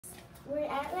we're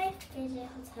at like Fidget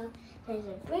Hotel. There's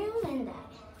a room and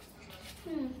that.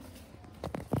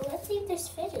 Let's see if there's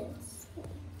fidgets.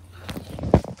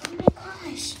 Oh my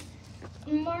gosh.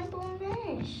 Marble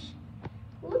mesh.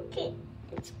 Look it.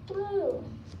 It's blue.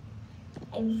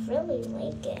 I really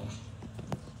like it.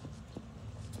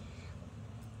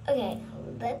 Okay,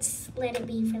 let's let it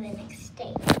be for the next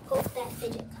day. Hope that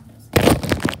fidget comes.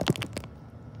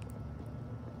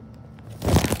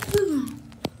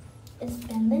 It's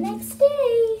been the next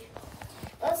day.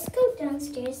 Let's go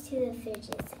downstairs to the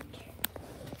fidget center.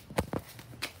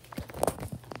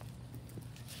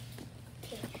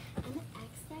 Okay, I'm gonna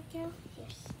ask that girl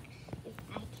if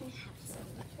I can have some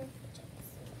of her fidgets.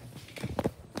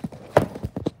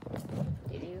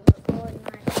 Did you record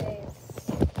my face?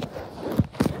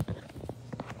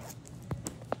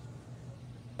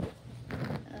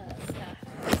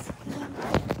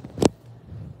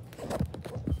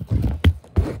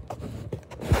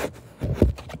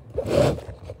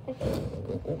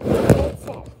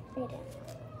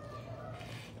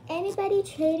 Anybody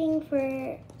trading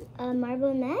for a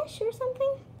marble mesh or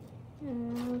something?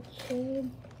 I'll trade.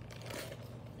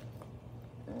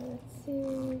 Let's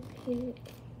see.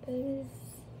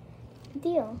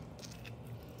 Deal.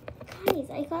 Guys,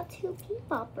 I got 2 pea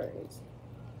poppers.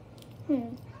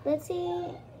 Let's see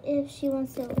if she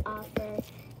wants to offer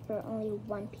for only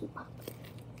 1 pea popper.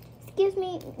 Excuse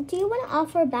me, do you want to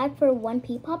offer back for 1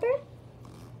 pea popper?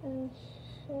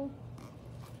 Sure.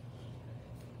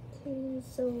 2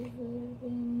 silver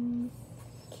rings.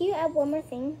 Can you add 1 more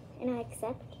thing and I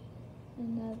accept?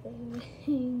 Another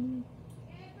ring.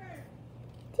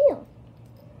 Deal.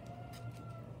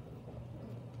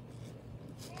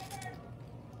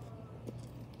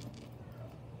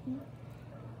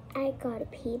 I got a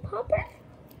pea popper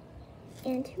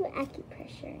and 2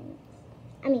 acupressure rings.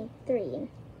 I mean 3.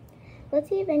 Let's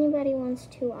see if anybody wants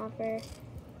to offer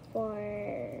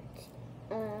for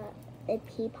a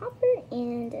pea popper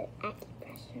and an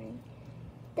acupressure ring.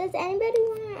 Does anybody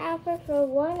want to offer for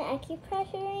 1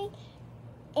 acupressure ring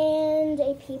and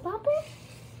a pea popper?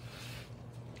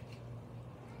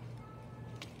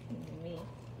 Me.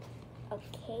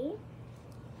 Okay.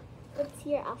 What's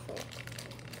your offer?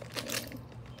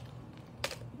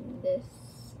 This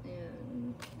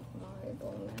and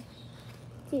marble mesh.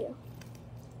 Deal.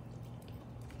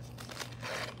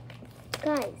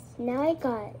 Guys, now I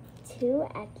got 2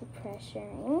 acupressure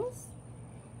rings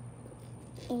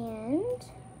and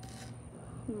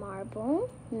marble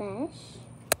mesh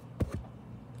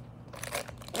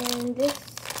and this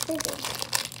fidget.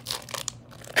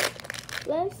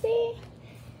 Let's see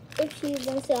if she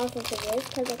wants to offer for this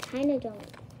because I kind of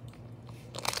don't.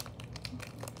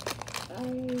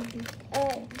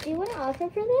 Do you want to offer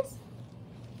for this?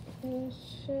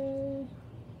 Sure.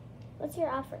 What's your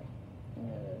offer?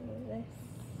 This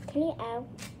Can you add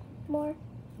more?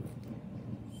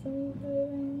 silver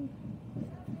ring.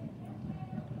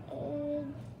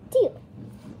 Deal.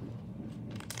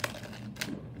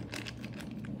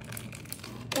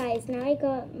 Guys, now I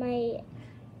got my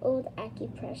old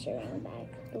acupressure ring back.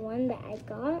 The one that I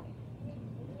got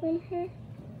from her.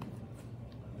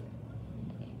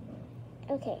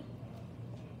 Okay.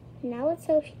 Now let's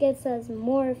hope she gives us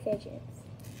more fidgets.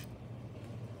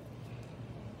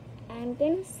 I'm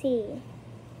gonna see.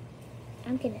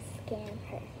 I'm gonna scam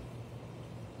her.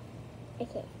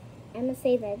 Okay. I'm gonna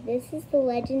say that this is the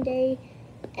legendary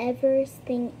ever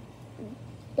thing.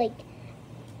 Like,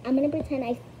 I'm gonna pretend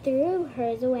I threw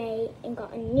hers away and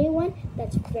got a new one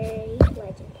that's very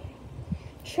legendary.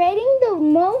 Trading the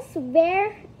most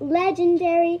rare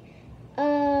legendary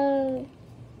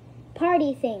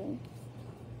party thing.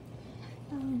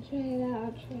 I'll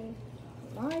trade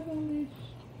marble mesh,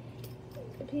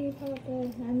 a pea popper,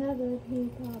 another pea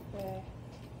popper,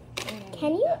 and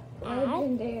Can you add?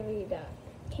 legendary duck.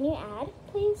 Can you add,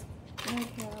 please?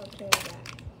 Okay, I'll trade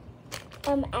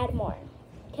that. Add more,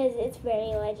 because it's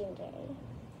very legendary.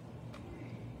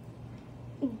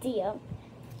 Deal.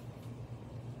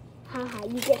 Haha,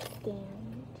 you get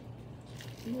scammed.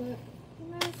 What?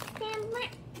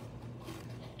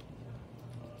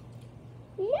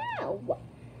 No!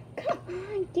 Come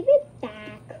on, give it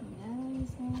back. No, this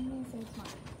is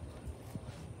mine.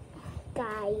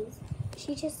 Guys,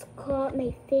 she just caught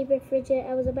my favorite fidget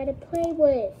I was about to play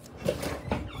with.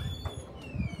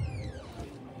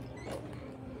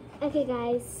 Okay,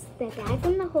 guys, the guy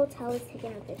from the hotel is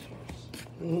taking out the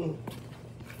trash.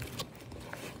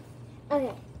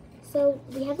 Okay, so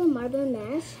we have a marble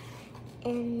mesh,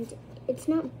 and it's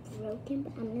not broken,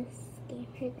 but I'm gonna scam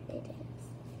her that it is.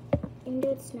 Even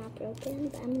though it's not broken,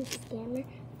 but I'm gonna scam her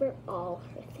for all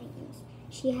her things.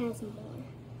 She has more.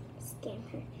 Scam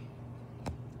her.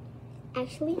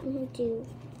 Actually, I'm gonna do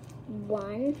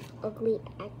one ugly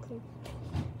acro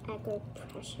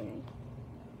pressuring.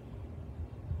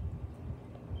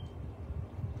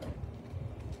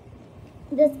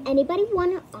 Does anybody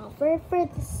want to offer for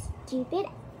the stupid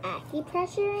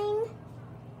acupressuring?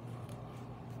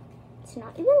 It's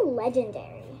not even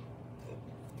legendary.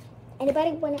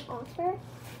 Anybody want to offer?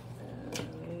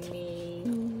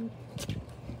 Me.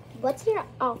 What's your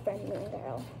offer, mean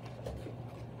girl?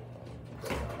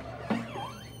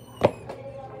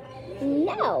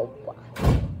 No. I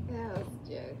was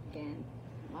joking.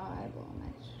 My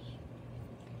blemish.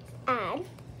 Add.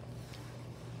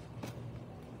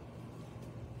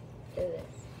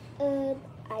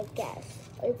 I guess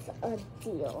it's a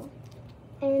deal.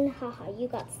 And haha, you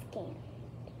got scammed.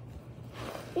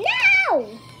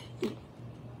 No!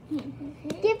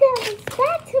 Give them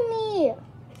back to me.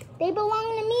 They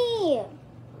belong to me.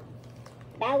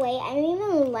 That way, I don't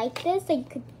even like this, so you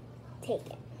could take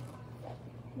it.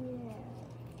 Yeah.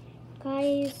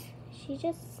 Guys, she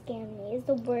just scammed me. It's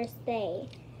the worst day.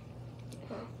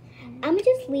 I'm gonna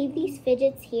just leave these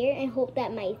fidgets here and hope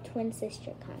that my twin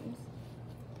sister comes.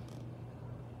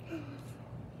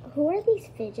 Who are these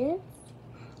fidgets?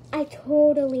 I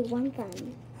totally want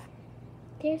them.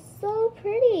 They're so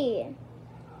pretty.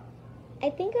 I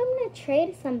think I'm gonna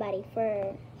trade somebody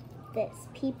for this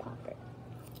pea popper.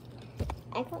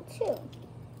 I got two.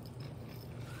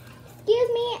 Excuse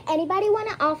me, anybody want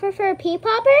to offer for a pea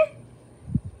popper?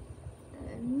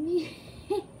 Me.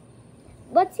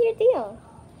 What's your deal?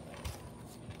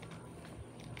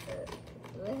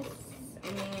 This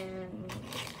and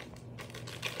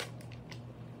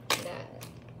that.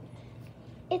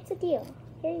 It's a deal.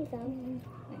 Here you go.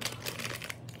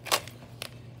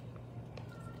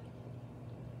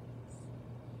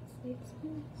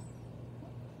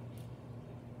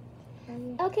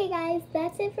 Okay guys,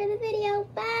 that's it for the video.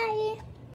 Bye!